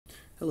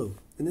Hello,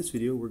 in this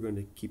video we're going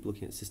to keep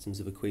looking at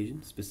systems of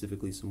equations,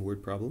 specifically some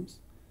word problems.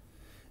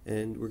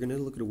 And we're going to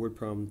look at a word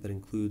problem that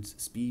includes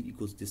speed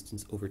equals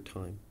distance over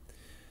time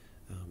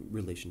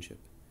relationship.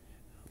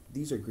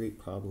 These are great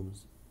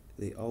problems.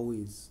 They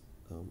always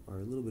are a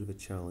little bit of a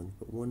challenge,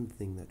 but one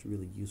thing that's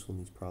really useful in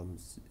these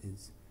problems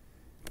is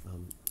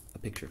a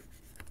picture.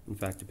 In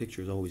fact, a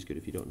picture is always good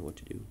if you don't know what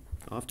to do.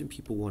 Often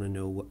people want to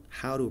know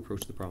how to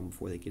approach the problem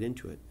before they get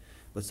into it,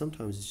 but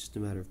sometimes it's just a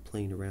matter of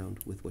playing around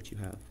with what you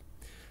have.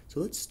 So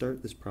let's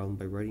start this problem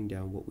by writing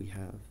down what we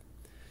have.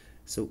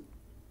 So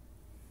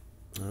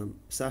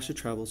Sasha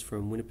travels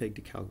from Winnipeg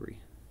to Calgary.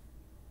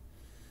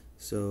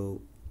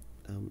 So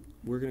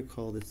we're going to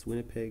call this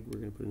Winnipeg. We're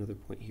going to put another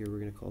point here. We're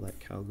going to call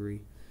that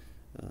Calgary.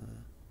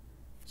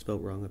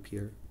 Spelled wrong up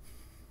here.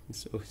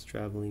 So it's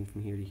traveling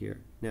from here to here.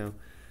 Now,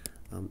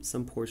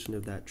 some portion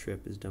of that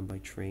trip is done by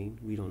train.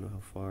 We don't know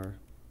how far.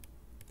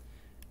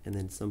 And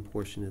then some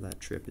portion of that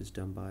trip is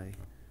done by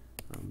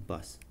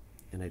bus.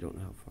 And I don't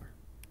know how far.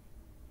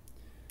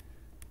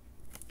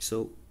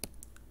 So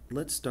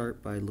let's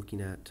start by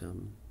looking at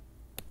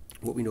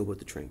what we know about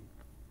the train.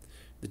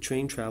 The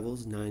train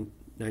travels 90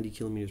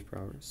 kilometers per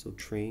hour. So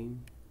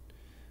train,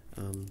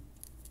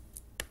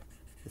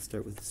 let's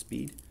start with the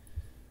speed.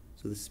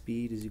 So the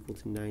speed is equal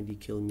to 90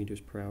 kilometers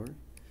per hour.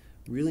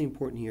 Really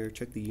important here,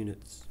 check the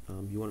units.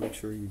 You want to make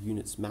sure your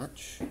units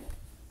match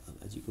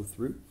as you go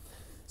through.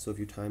 So if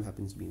your time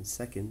happens to be in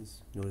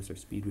seconds, notice our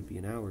speed would be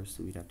in hours,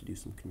 so we'd have to do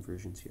some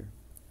conversions here.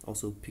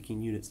 Also,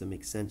 picking units that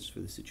make sense for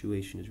the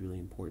situation is really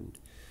important.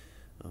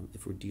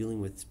 If we're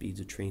dealing with speeds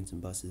of trains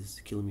and buses,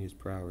 kilometers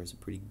per hour is a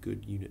pretty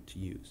good unit to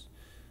use.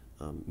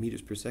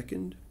 Meters per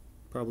second,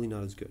 probably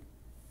not as good.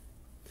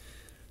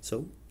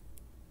 So,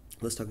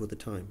 let's talk about the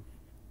time.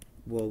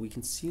 Well, we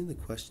can see in the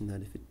question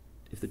that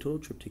if the total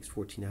trip takes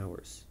 14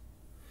 hours,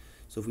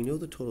 so if we know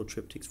the total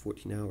trip takes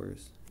 14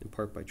 hours, in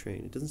part by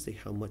train, it doesn't say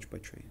how much by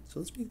train.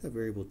 So let's make that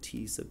variable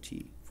t sub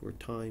t for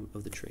time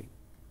of the train.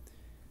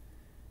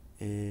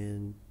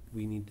 And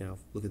we need now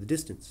look at the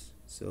distance.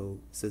 So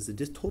it says the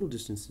total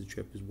distance of the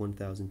trip is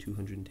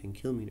 1,210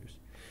 kilometers.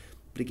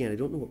 But again, I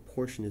don't know what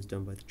portion is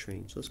done by the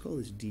train, so let's call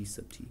this d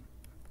sub t.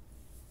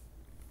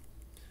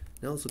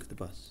 Now let's look at the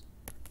bus.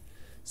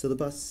 So the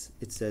bus,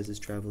 it says, is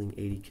traveling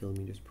 80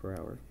 kilometers per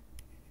hour.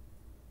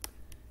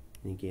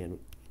 And again,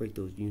 write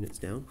those units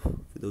down.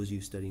 For those of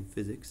you studying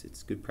physics,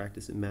 it's good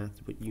practice in math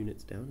to put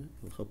units down.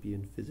 It will help you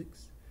in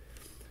physics.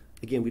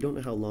 Again, we don't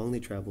know how long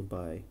they traveled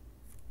by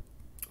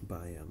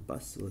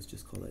bus, so let's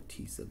just call that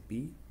t sub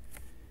b.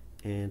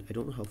 And I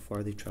don't know how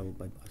far they traveled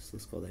by bus, so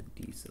let's call that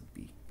d sub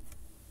b.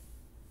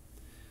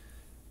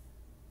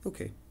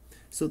 Okay,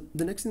 so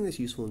the next thing that's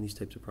useful in these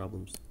types of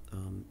problems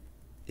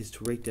is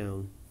to write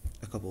down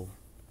a couple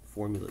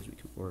formulas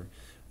or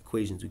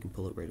equations we can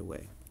pull it right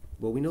away.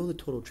 Well, we know the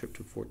total trip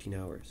took 14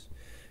 hours.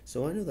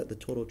 So I know that the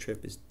total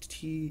trip is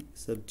t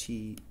sub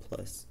t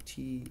plus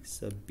t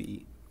sub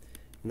b,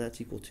 and that's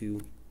equal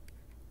to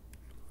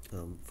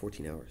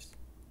 14 hours.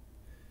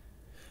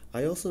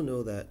 I also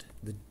know that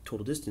the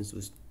total distance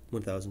was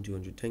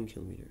 1,210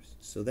 kilometers.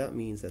 So that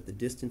means that the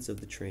distance of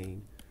the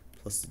train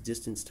plus the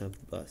distance of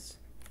the bus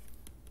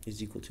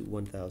is equal to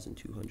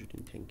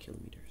 1,210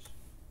 kilometers.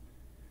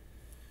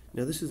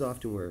 Now this is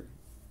often where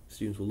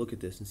students will look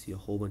at this and see a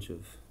whole bunch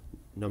of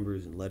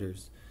numbers and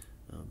letters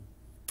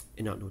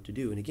and not know what to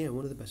do. And again,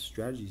 one of the best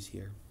strategies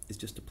here is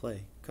just to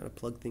play. Kind of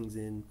plug things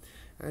in.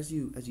 As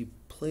you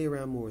play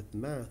around more with the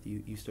math,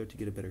 you start to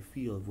get a better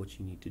feel of what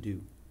you need to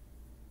do.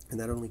 And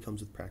that only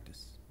comes with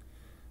practice.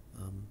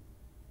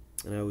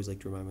 And I always like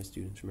to remind my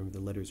students, remember the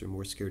letters are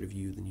more scared of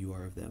you than you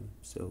are of them.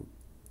 So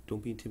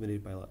don't be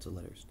intimidated by lots of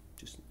letters.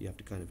 Just you have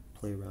to kind of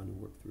play around and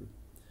work through.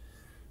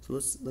 So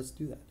let's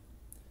do that.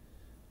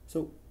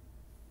 So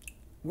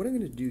what I'm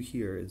going to do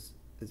here is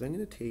I'm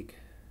going to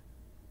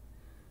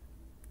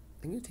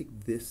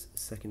take this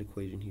second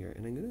equation here,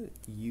 and I'm going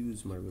to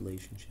use my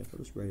relationship. I'll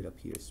just write it up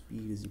here.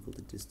 Speed is equal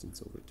to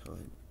distance over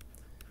time.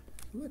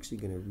 I'm actually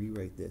going to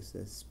rewrite this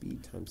as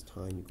speed times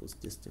time equals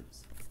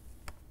distance.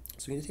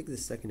 So I'm going to take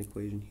this second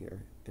equation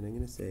here, and I'm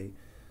going to say,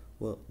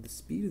 well, the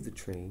speed of the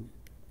train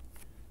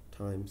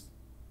times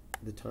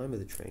the time of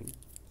the train.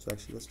 So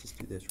actually, let's just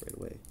do this right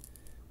away.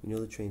 We know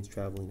the train's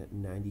traveling at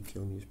 90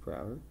 kilometers per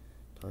hour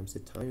times the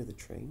time of the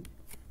train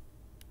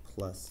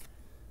plus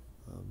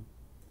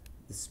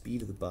the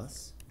speed of the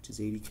bus, which is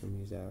 80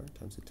 kilometers per hour,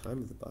 times the time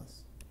of the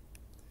bus.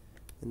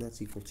 And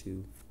that's equal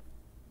to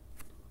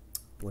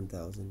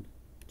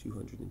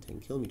 1,210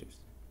 kilometers.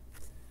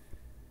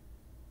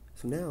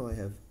 So now I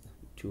have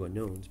two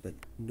unknowns, but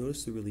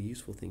notice the really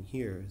useful thing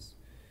here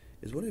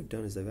is what I've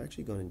done is I've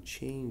actually gone and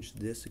changed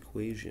this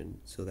equation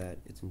so that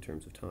it's in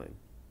terms of time.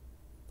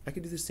 I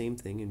could do the same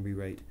thing and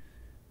rewrite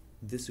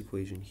this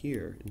equation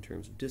here in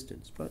terms of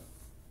distance, but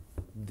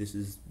this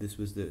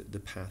was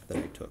the path that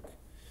I took.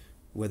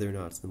 Whether or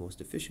not it's the most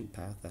efficient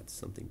path, that's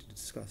something to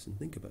discuss and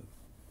think about.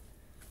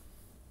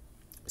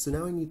 So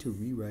now I need to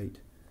rewrite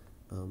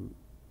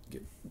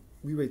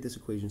this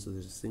equation so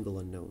there's a single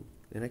unknown.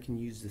 And I can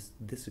use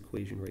this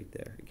equation right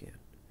there again.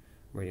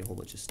 I'm writing a whole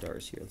bunch of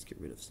stars here. Let's get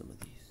rid of some of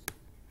these.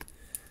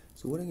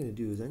 So what I'm going to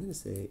do is I'm going to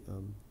say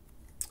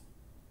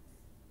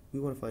we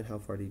want to find how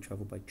far did he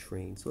travel by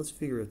train. So let's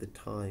figure out the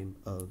time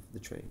of the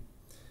train.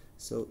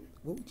 So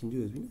what we can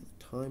do is we know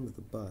the time of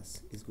the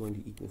bus is going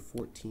to equal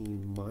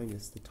 14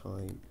 minus the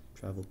time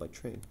traveled by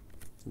train,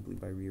 simply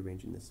by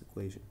rearranging this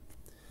equation.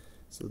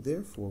 So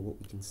therefore what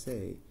we can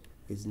say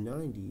is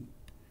 90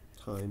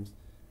 times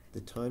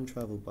the time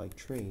traveled by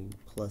train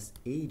plus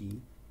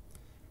 80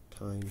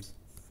 times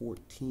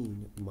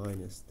 14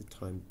 minus the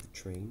time of the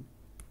train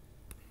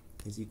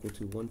is equal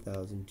to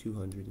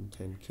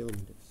 1,210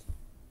 kilometers.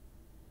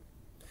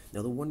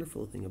 Now the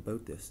wonderful thing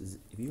about this is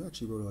if you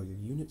actually wrote all your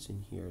units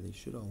in here, they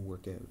should all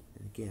work out.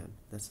 And again,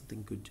 that's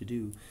something good to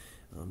do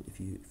if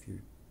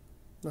you're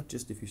not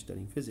just if you're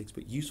studying physics,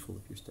 but useful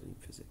if you're studying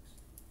physics.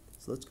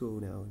 So let's go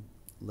now and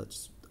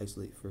let's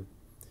isolate for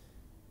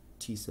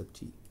t sub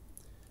t.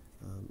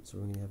 So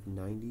we're going to have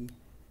 90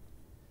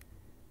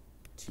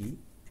 t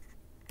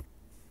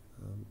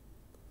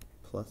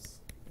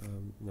plus, now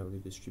we're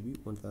going to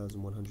distribute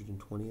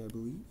 1,120, I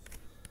believe,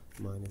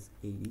 minus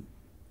 80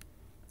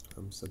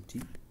 sub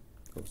t.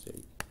 Oh,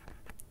 sorry,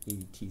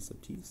 80 t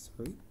sub t,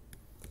 sorry.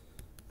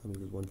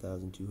 Equals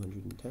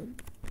 1,210.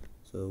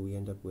 So we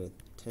end up with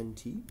 10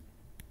 t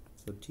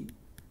sub t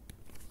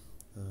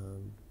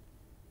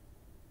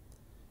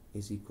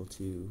is equal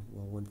to,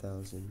 well,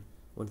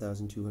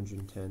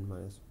 1,210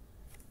 minus,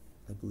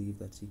 I believe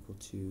that's equal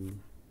to,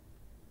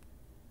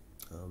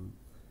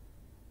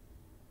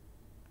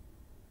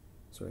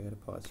 sorry, I had a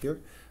pause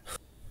here.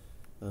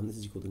 This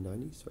is equal to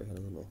 90, sorry, I had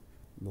a little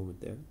moment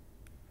there.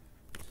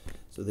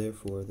 So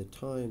therefore, the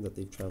time that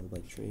they've traveled by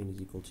train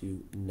is equal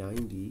to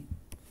 90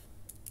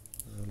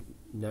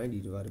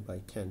 divided by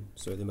 10.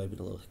 Sorry, there might have been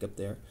a little hiccup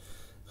there.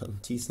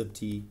 T sub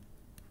t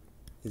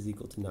is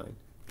equal to 9.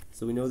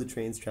 So we know the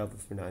trains travel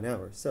for 9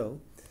 hours.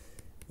 So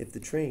if the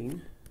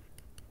train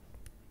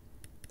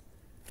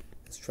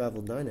has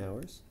traveled 9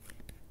 hours,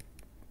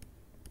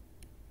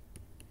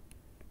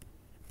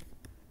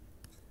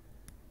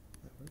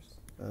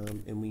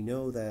 and we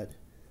know that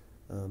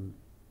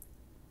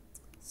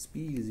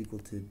speed is equal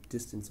to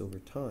distance over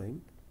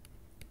time,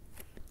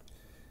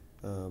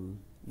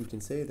 we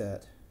can say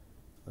that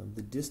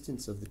the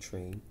distance of the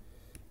train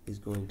is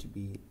going to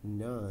be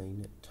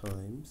 9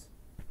 times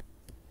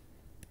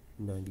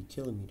 90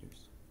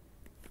 kilometers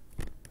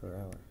per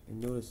hour.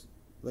 And notice,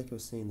 like I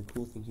was saying, the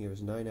cool thing here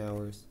is 9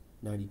 hours,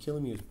 90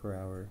 kilometers per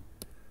hour.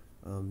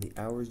 The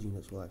hours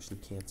units will actually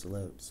cancel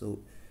out. So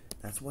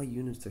that's why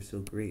units are so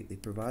great. They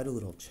provide a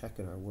little check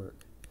in our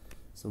work.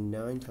 So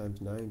 9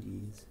 times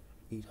 90 is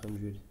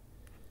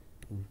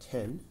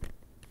 810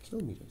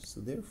 kilometers.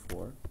 So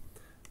therefore,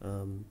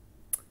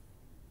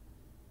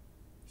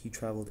 he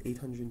traveled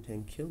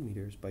 810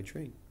 kilometers by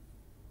train.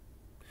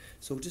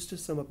 So just to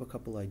sum up a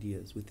couple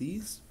ideas, with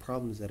these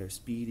problems that are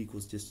speed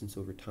equals distance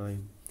over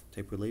time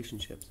type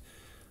relationships,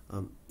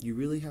 you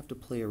really have to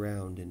play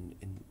around and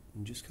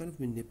just kind of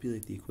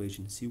manipulate the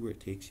equation, see where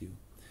it takes you.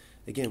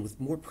 Again, with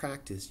more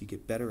practice, you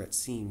get better at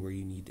seeing where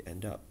you need to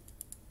end up.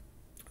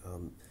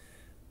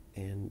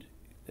 And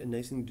a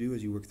nice thing to do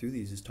as you work through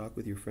these is talk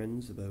with your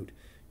friends about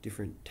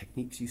different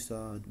techniques you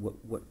saw,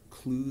 what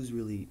clues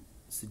really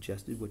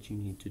suggested what you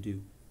need to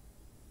do.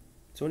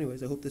 So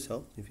anyways, I hope this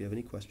helped. If you have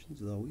any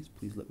questions, as always,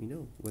 please let me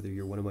know, whether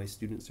you're one of my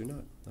students or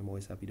not. I'm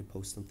always happy to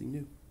post something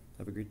new.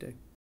 Have a great day.